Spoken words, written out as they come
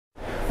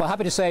Well,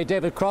 happy to say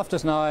David Croft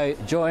has now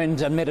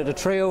joined and made it a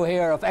trio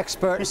here of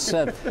experts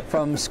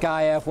from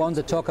Sky F1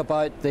 to talk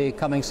about the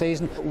coming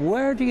season.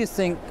 Where do you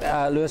think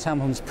Lewis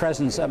Hamilton's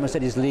presence at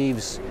Mercedes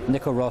leaves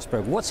Nico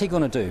Rosberg? What's he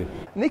going to do?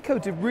 Nico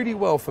did really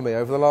well for me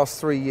over the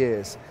last 3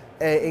 years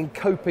in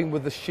coping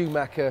with the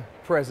Schumacher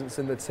presence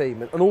in the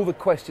team and all the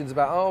questions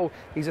about, oh,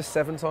 he's a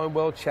 7-time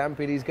world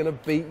champion, he's going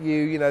to beat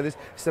you, you know, this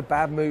is a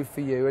bad move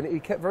for you. And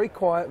he kept very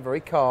quiet, very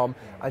calm,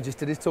 and just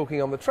did his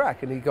talking on the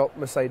track, and he got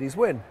Mercedes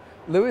win.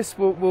 Lewis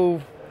will,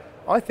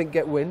 I think,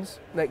 get wins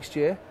next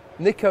year.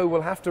 Nico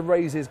will have to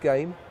raise his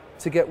game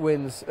to get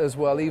wins as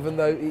well, even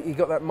though he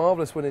got that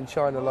marvellous win in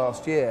China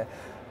last year.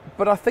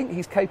 But I think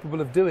he's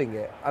capable of doing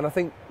it, and I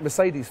think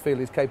Mercedes feel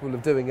he's capable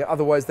of doing it,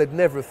 otherwise they'd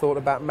never have thought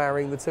about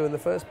marrying the two in the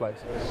first place.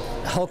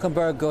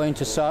 Hulkenberg going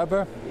to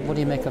Sauber, what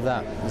do you make of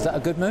that? Is that a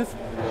good move?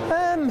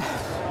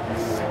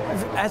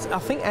 I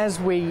think as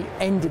we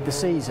ended the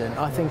season,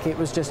 I think it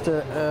was just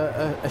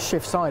a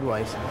shift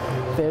sideways.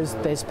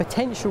 There's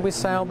potential with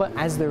Sauber,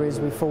 as there is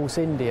with Force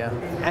India.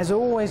 As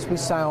always with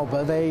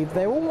Sauber,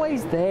 they're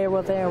always there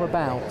or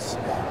thereabouts.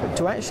 But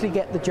to actually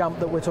get the jump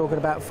that we're talking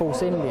about,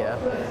 Force India,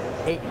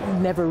 it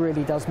never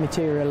really does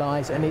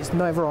materialise, and it's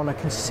never on a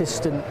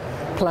consistent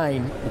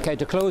plane. Okay,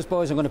 to close,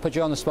 boys, I'm going to put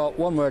you on the spot.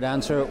 One word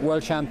answer.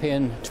 World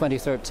champion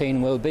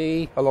 2013 will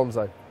be?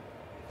 Alonso.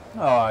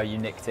 Oh, you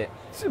nicked it.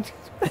 You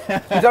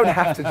don't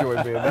have to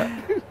join me in that.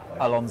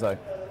 Alonso.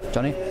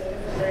 Johnny?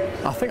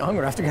 I think I'm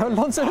going to have to go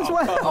Alonso as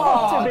well.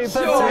 Oh, to be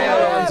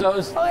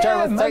Alonso.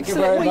 Jarrett, thank you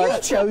very much. Well,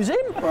 you chose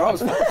him.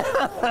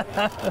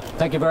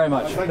 Thank you very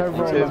much. No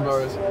problem. Cheers,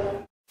 Morris.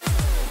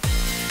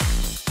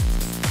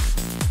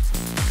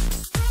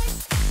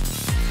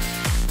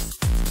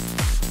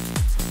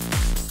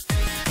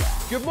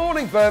 Good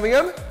morning,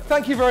 Birmingham.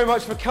 Thank you very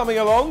much for coming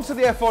along to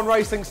the F1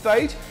 racing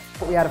stage.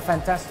 We had a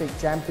fantastic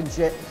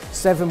championship,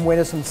 7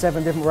 winners from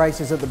 7 different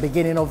races at the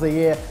beginning of the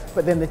year,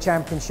 but then the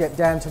championship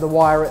down to the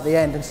wire at the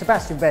end, and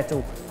Sebastian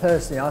Vettel,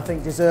 personally, I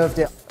think deserved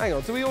it. Hang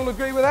on, do we all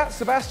agree with that?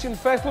 Sebastian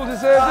Vettel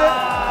deserved it?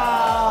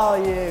 Oh,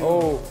 you.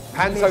 Oh,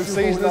 Panto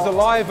season is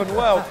alive and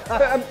well.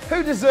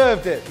 Who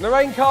deserved it?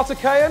 Lorraine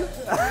Carter-Cahen?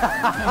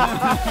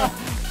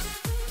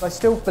 I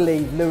still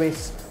believe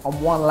Lewis on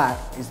 1 lap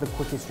is the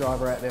quickest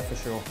driver out there for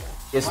sure.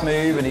 He's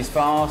smooth and he's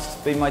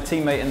fast, been my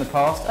teammate in the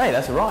past. Hey,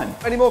 that's a rhyme.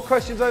 Any more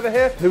questions over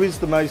here? Who is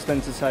the most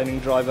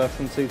entertaining driver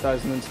from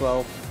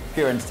 2012?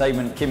 Pure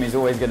entertainment, Kimi's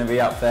always going to be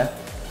up there.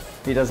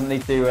 He doesn't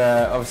need to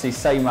obviously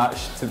say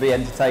much to be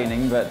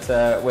entertaining,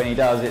 but when he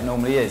does, it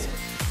normally is.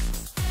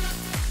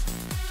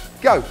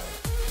 Go.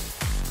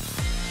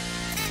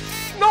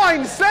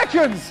 9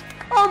 seconds!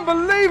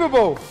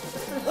 Unbelievable!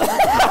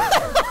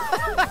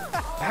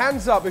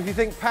 Hands up if you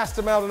think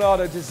Pastor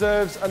Maldonado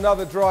deserves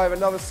another drive,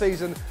 another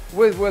season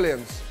with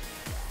Williams.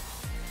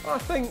 I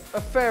think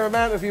a fair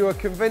amount of you are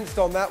convinced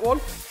on that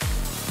one.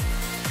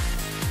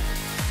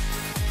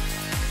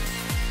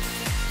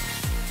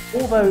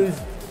 All those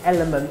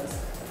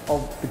elements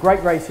of the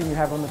great racing you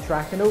have on the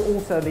track and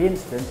also the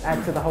incident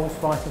add to the whole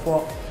spice of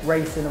what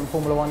racing and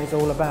Formula 1 is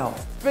all about.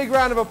 Big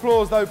round of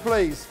applause though,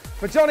 please,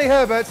 for Johnny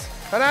Herbert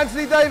and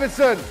Anthony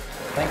Davidson.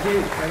 Thank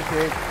you. Thank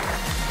you.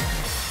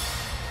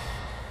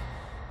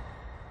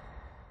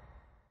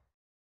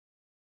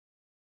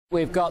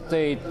 We've got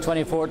the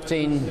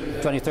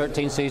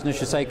 2014-2013 season, I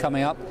should say,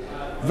 coming up.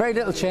 Very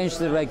little change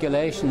to the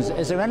regulations.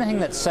 Is there anything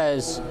that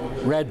says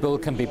Red Bull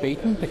can be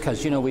beaten?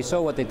 Because, you know, we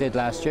saw what they did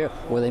last year.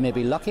 Were they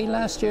maybe lucky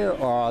last year,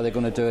 or are they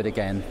going to do it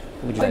again?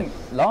 I think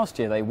last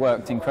year they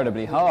worked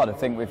incredibly hard. I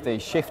think with the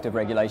shift of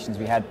regulations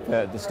we had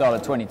at the start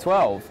of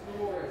 2012,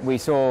 we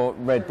saw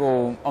Red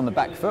Bull on the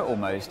back foot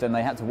almost, and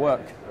they had to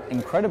work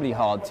incredibly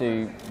hard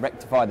to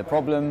rectify the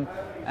problem.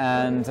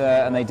 And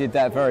they did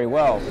that very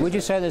well. Would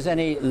you say there's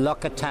any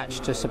luck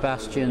attached to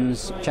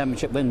Sebastian's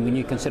championship win when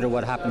you consider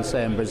what happened,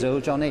 say, in Brazil,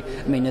 Johnny?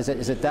 I mean, is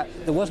it that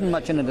there wasn't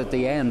much in it at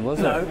the end, was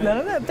there?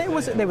 No. There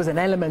was an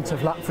element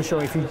of luck for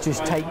sure. If you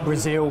just take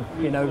Brazil,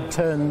 you know,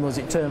 turn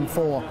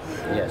 4?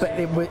 Yes. But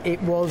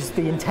it was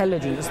the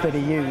intelligence that he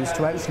used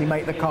to actually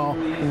make the car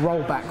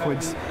roll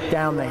backwards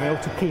down the hill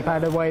to keep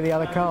out of the way of the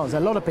other cars. A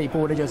lot of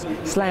people would have just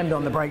slammed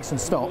on the brakes and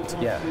stopped.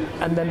 Yeah.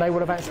 And then they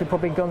would have actually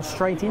probably gone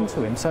straight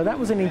into him. So that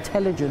was an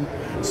intelligent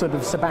sort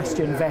of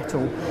Sebastian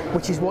Vettel,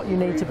 which is what you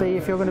need to be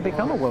if you're going to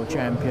become a world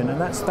champion, and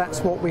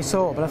that's what we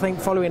saw. But I think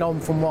following on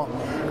from what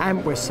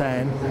Ant was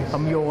saying,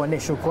 your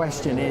initial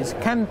question is,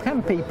 can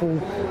people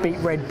beat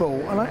Red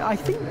Bull? And I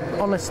think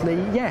honestly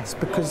yes,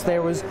 because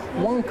there was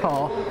one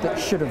car that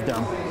should have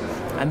done,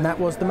 and that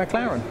was the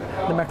McLaren.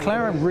 The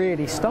McLaren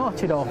really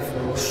started off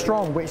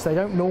strong, which they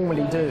don't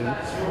normally do.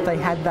 They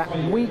had that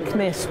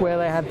weakness where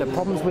they had the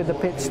problems with the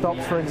pit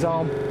stops, for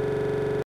example.